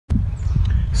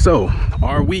So,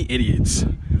 are we idiots?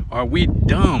 Are we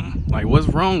dumb? Like, what's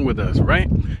wrong with us, right?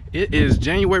 It is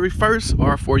January 1st,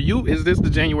 or for you, is this the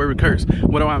January curse?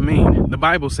 What do I mean? The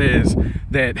Bible says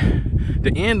that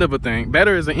the end of a thing,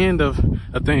 better is the end of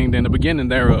a thing than the beginning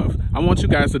thereof. I want you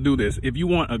guys to do this. If you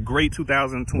want a great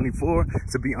 2024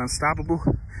 to be unstoppable,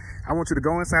 I want you to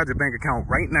go inside your bank account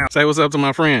right now. Say what's up to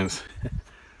my friends.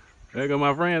 There go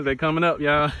my friends. They coming up,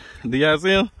 y'all. Do y'all see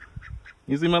them?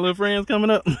 You see my little friends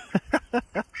coming up?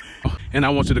 And I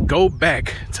want you to go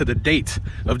back to the date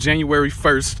of January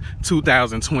 1st,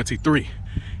 2023.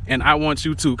 And I want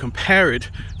you to compare it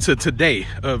to today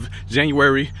of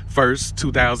January 1st,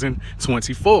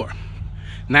 2024.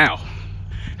 Now,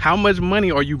 how much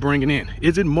money are you bringing in?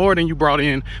 Is it more than you brought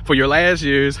in for your last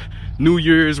year's New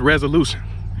Year's resolution?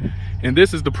 And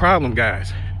this is the problem,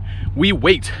 guys. We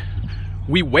wait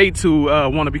to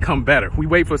want to become better. We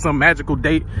wait for some magical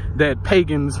date that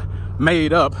pagans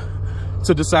made up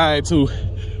to decide to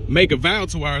make a vow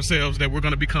to ourselves that we're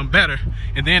going to become better.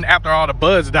 And then after all the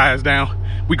buzz dies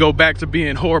down, we go back to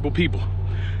being horrible people.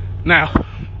 Now,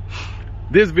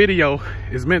 this video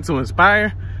is meant to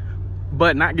inspire,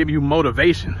 but not give you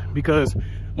motivation, because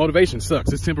motivation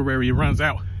sucks. It's temporary. It runs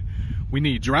out. We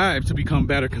need drive to become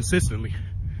better consistently.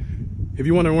 If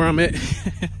you wonder where I'm at,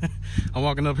 I'm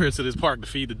walking up here to this park to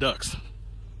feed the ducks.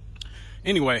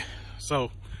 Anyway,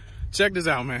 so check this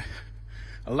out, man.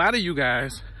 A lot of you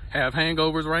guys have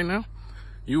hangovers right now.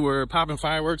 You were popping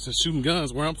fireworks and shooting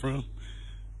guns where I'm from.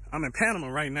 I'm in Panama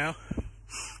right now.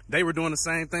 They were doing the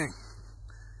same thing.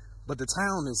 But the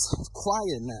town is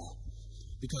quiet now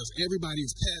because everybody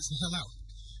is passed the hell out.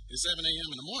 It's 7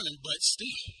 a.m. in the morning, but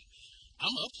still,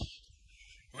 I'm up,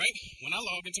 right? When I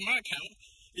log into my account,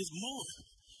 it's more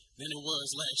than it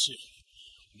was last year.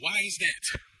 Why is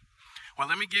that? Well,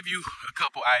 let me give you a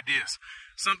couple ideas.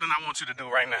 Something I want you to do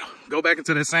right now. Go back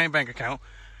into the same bank account,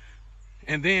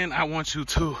 and then I want you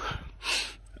to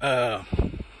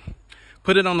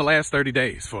put it on the last 30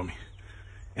 days for me.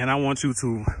 And I want you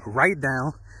to write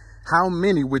down how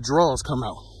many withdrawals come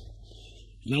out.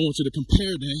 And I want you to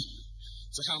compare that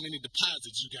to how many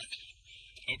deposits you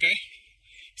got. Okay?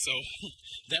 So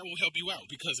that will help you out,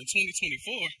 because in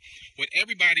 2024, what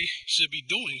everybody should be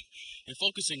doing and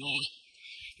focusing on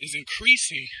is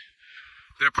increasing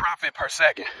their profit per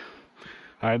second.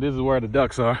 All right, this is where the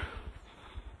ducks are.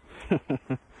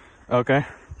 Okay,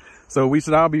 so we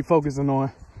should all be focusing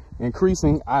on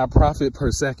increasing our profit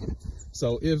per second.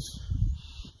 So if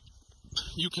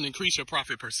you can increase your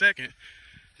profit per second,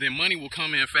 then money will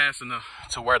come in fast enough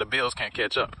to where the bills can't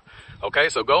catch up. Okay,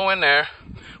 so go in there,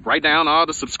 write down all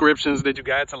the subscriptions that you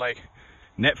got to, like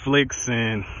Netflix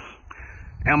and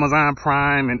Amazon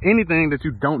Prime and anything that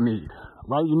you don't need,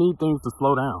 right? You need things to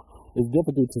slow down. It's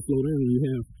difficult to slow down when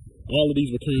you have all of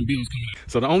these recurring bills coming out.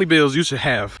 So the only bills you should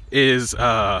have is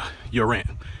your rent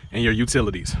and your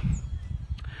utilities.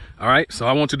 All right, so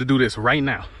I want you to do this right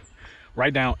now.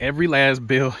 Write down every last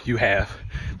bill you have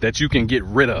that you can get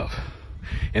rid of.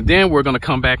 And then we're going to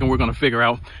come back and we're going to figure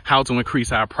out how to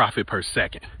increase our profit per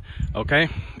second. Okay?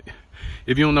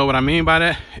 If you don't know what I mean by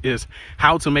that, is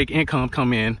how to make income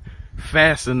come in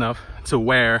fast enough to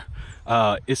where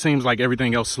it seems like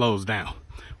everything else slows down,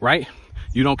 right?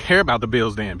 You don't care about the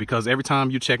bills then, because every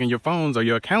time you checking your phones or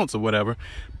your accounts or whatever,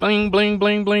 bling, bling,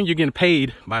 bling, bling, you're getting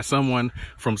paid by someone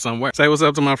from somewhere. Say what's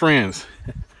up to my friends.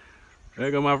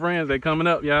 There go my friends. They coming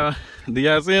up, y'all. Do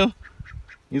y'all see them?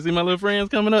 You see my little friends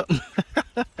coming up?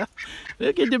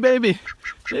 Look at the baby.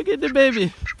 Look at the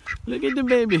baby. Look at the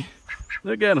baby.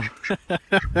 Look at him.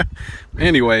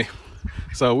 Anyway,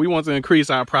 so we want to increase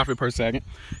our profit per second.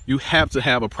 You have to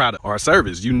have a product or a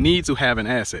service. You need to have an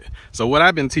asset. So what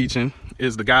I've been teaching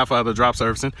is the Godfather of drop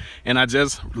servicing, and I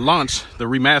just launched the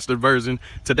remastered version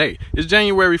today. It's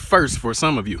January 1st for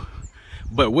some of you,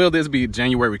 but will this be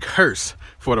January curse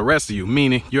for the rest of you?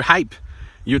 Meaning you're hype.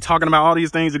 You're talking about all these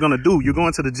things you're going to do. You're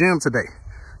going to the gym today.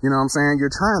 You know what I'm saying?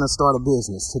 You're trying to start a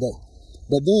business today.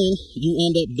 But then you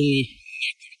end up doing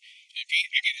nothing. Okay, I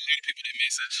got a lot of people that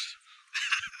message.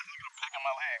 I'm packing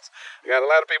my legs. I got a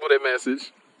lot of people that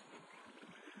message.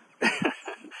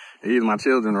 These are my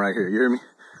children right here. You hear me?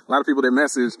 A lot of people that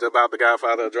messaged about the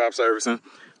Godfather of drop servicing.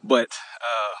 But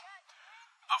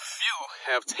a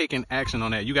few have taken action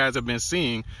on that. You guys have been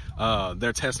seeing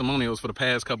their testimonials for the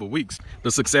past couple of weeks, the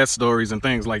success stories and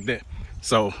things like that.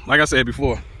 So like I said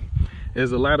before,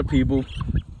 there's a lot of people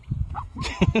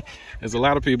there's a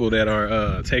lot of people that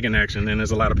are taking action, and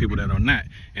there's a lot of people that are not,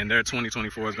 and their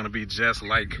 2024 is going to be just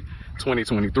like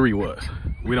 2023 was.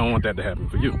 We don't want that to happen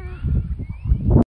for you.